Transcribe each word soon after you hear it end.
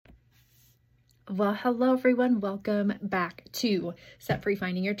Well, hello everyone. Welcome back to Set Free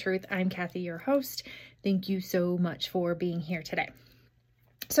Finding Your Truth. I'm Kathy, your host. Thank you so much for being here today.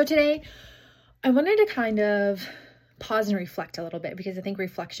 So today I wanted to kind of pause and reflect a little bit because I think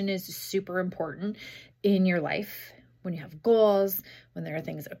reflection is super important in your life when you have goals, when there are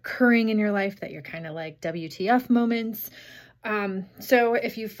things occurring in your life that you're kind of like WTF moments. So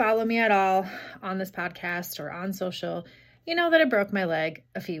if you follow me at all on this podcast or on social, you know that I broke my leg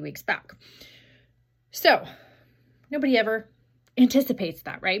a few weeks back. So nobody ever anticipates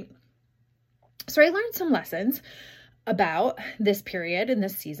that, right? So I learned some lessons about this period and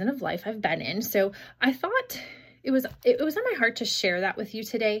this season of life I've been in. So I thought it was on my heart to share that with you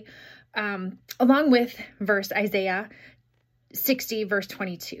today, along with Isaiah 60, verse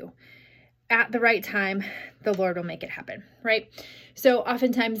 22. At the right time, the Lord will make it happen, right? So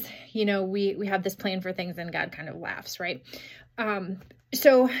oftentimes, we have this plan for things and God kind of laughs, right?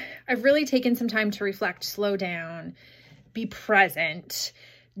 So I've really taken some time to reflect, slow down, be present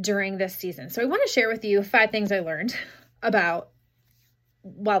during this season. So I want to share with you 5 things I learned about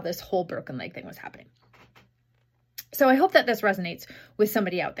while this whole broken leg thing was happening. So I hope that this resonates with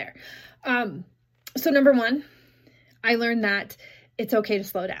somebody out there. So number 1, I learned that it's okay to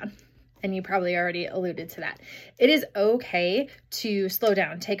slow down. And you probably already alluded to that. It is okay to slow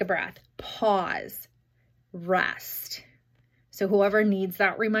down, take a breath, pause, rest. So whoever needs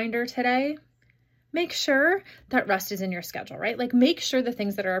that reminder today, make sure that rest is in your schedule, right? Like make sure the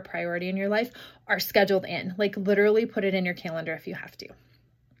things that are a priority in your life are scheduled in. Like literally put it in your calendar if you have to.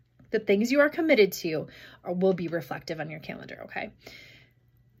 The things you are committed to will be reflective on your calendar, okay?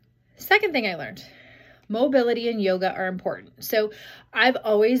 Second thing I learned, mobility and yoga are important. So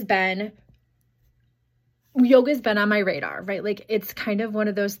yoga's been on my radar, right? Like it's kind of one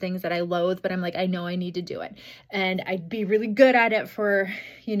of those things that I loathe, but I'm like, I know I need to do it. And I'd be really good at it for,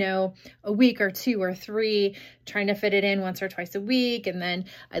 a week or 2 or 3, trying to fit it in once or twice a week. And then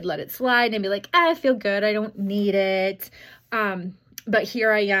I'd let it slide and be like, I feel good. I don't need it. But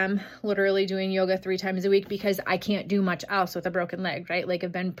here I am literally doing yoga 3 times a week because I can't do much else with a broken leg, right? Like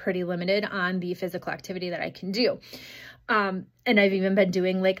I've been pretty limited on the physical activity that I can do. And I've even been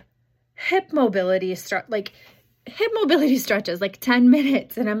doing like hip mobility stretches, like 10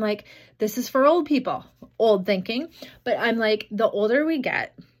 minutes. And I'm like, this is for old people, old thinking. But I'm like, the older we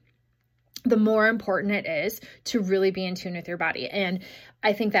get, the more important it is to really be in tune with your body. And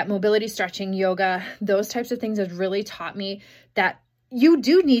I think that mobility, stretching, yoga, those types of things has really taught me that you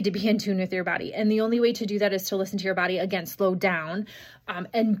do need to be in tune with your body. And the only way to do that is to listen to your body, again, slow down,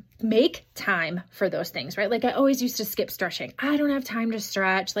 and make time for those things, right? Like I always used to skip stretching. I don't have time to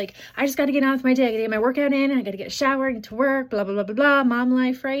stretch. Like I just got to get on with my day. I got to get my workout in and I got to get a shower, get to work, blah, blah, blah, blah, blah, mom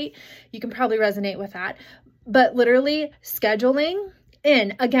life, right? You can probably resonate with that. But literally scheduling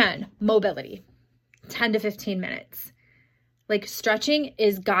in, again, mobility, 10 to 15 minutes. Like stretching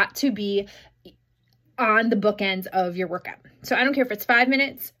is got to be on the bookends of your workout. So I don't care if it's 5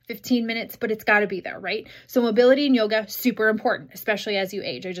 minutes, 15 minutes, but it's got to be there, right? So mobility and yoga, super important, especially as you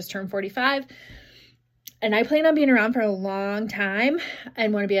age. I just turned 45 and I plan on being around for a long time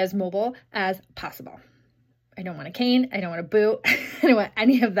and want to be as mobile as possible. I don't want a cane. I don't want a boot. I don't want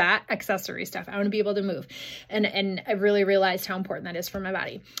any of that accessory stuff. I want to be able to move. And I really realized how important that is for my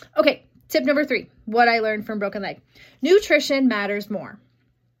body. Okay. Tip number 3, what I learned from broken leg. Nutrition matters more.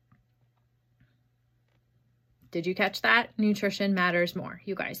 Did you catch that? Nutrition matters more,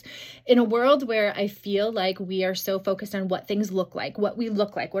 you guys. In a world where I feel like we are so focused on what things look like, what we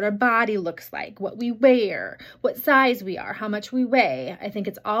look like, what our body looks like, what we wear, what size we are, how much we weigh, I think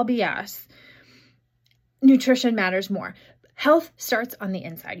it's all BS. Nutrition matters more. Health starts on the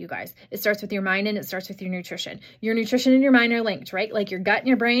inside, you guys. It starts with your mind and it starts with your nutrition. Your nutrition and your mind are linked, right? Like your gut and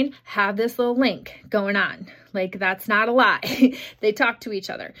your brain have this little link going on. Like that's not a lie. They talk to each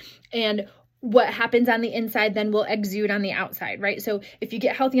other. And what happens on the inside then will exude on the outside, right? So if you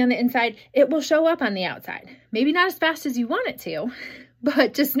get healthy on the inside, it will show up on the outside. Maybe not as fast as you want it to,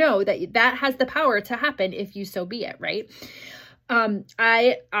 but just know that that has the power to happen if you so be it, right?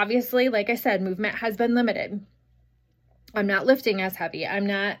 I obviously, like I said, movement has been limited. I'm not lifting as heavy. I'm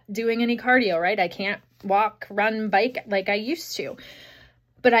not doing any cardio, right? I can't walk, run, bike like I used to.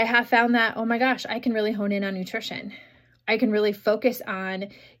 But I have found that, oh my gosh, I can really hone in on nutrition. I can really focus on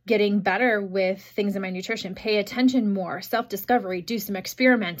getting better with things in my nutrition, pay attention more, self-discovery, do some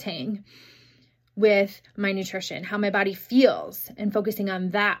experimenting. with my nutrition, how my body feels, and focusing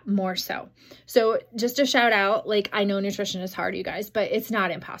on that more so. So just a shout out, like, I know nutrition is hard, you guys, but it's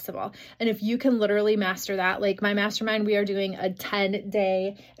not impossible. And if you can literally master that, like my mastermind, we are doing a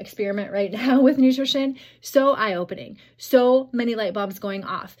 10-day experiment right now with nutrition. So eye-opening, so many light bulbs going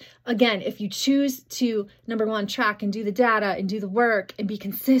off. Again, if you choose to, number one, track and do the data and do the work and be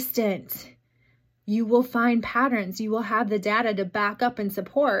consistent, you will find patterns. You will have the data to back up and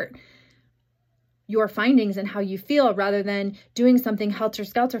support your findings and how you feel, rather than doing something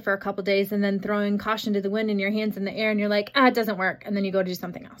helter-skelter for a couple days and then throwing caution to the wind and your hands in the air and you're like, it doesn't work. And then you go do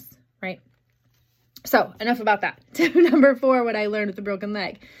something else, right? So enough about that. Number 4, what I learned with the broken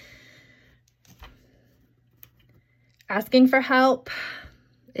leg. Asking for help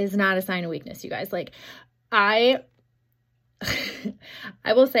is not a sign of weakness, you guys. Like, I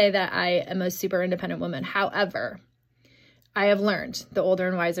will say that I am a super independent woman. However, I have learned, the older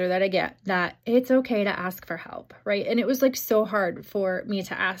and wiser that I get, that it's okay to ask for help, right? And it was like so hard for me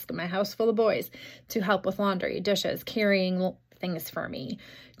to ask my house full of boys to help with laundry, dishes, carrying things for me,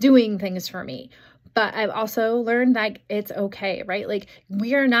 doing things for me. But I've also learned that it's okay, right? Like,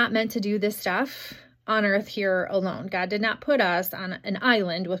 we are not meant to do this stuff on earth here alone. God did not put us on an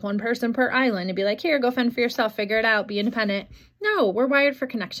island with one person per island and be like, here, go fend for yourself, figure it out, be independent. No, we're wired for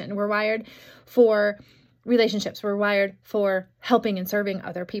connection. We're wired for relationships. We're wired for helping and serving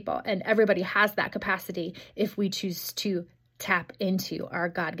other people. And everybody has that capacity if we choose to tap into our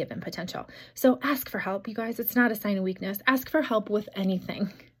God-given potential. So ask for help, you guys. It's not a sign of weakness. Ask for help with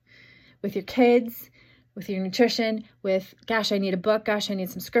anything. With your kids, with your nutrition, with, gosh, I need a book. Gosh, I need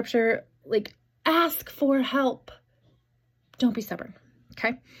some scripture. Like, ask for help. Don't be stubborn.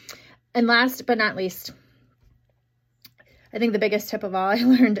 Okay. And last but not least, I think the biggest tip of all I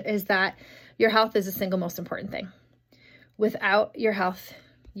learned is that your health is the single most important thing. Without your health,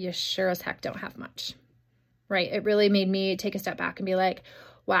 you sure as heck don't have much, right? It really made me take a step back and be like,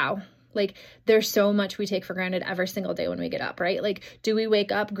 wow, like, there's so much we take for granted every single day when we get up, right? Like, do we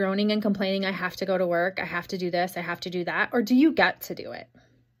wake up groaning and complaining, I have to go to work, I have to do this, I have to do that? Or do you get to do it,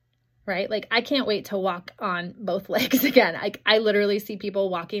 right? Like, I can't wait to walk on both legs again. I literally see people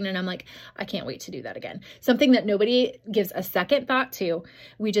walking and I'm like, I can't wait to do that again. Something that nobody gives a second thought to,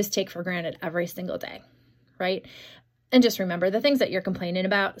 we just take for granted every single day, right? And just remember, the things that you're complaining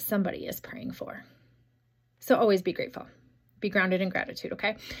about, somebody is praying for. So always be grateful. Be grounded in gratitude,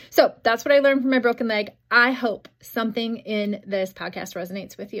 okay? So that's what I learned from my broken leg. I hope something in this podcast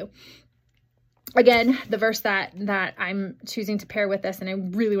resonates with you. Again, the verse that I'm choosing to pair with this, and I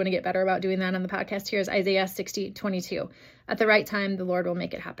really want to get better about doing that on the podcast here, is Isaiah 60:22. At the right time, the Lord will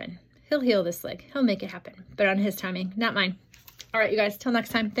make it happen. He'll heal this leg. He'll make it happen. But on his timing, not mine. All right, you guys, till next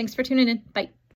time. Thanks for tuning in. Bye.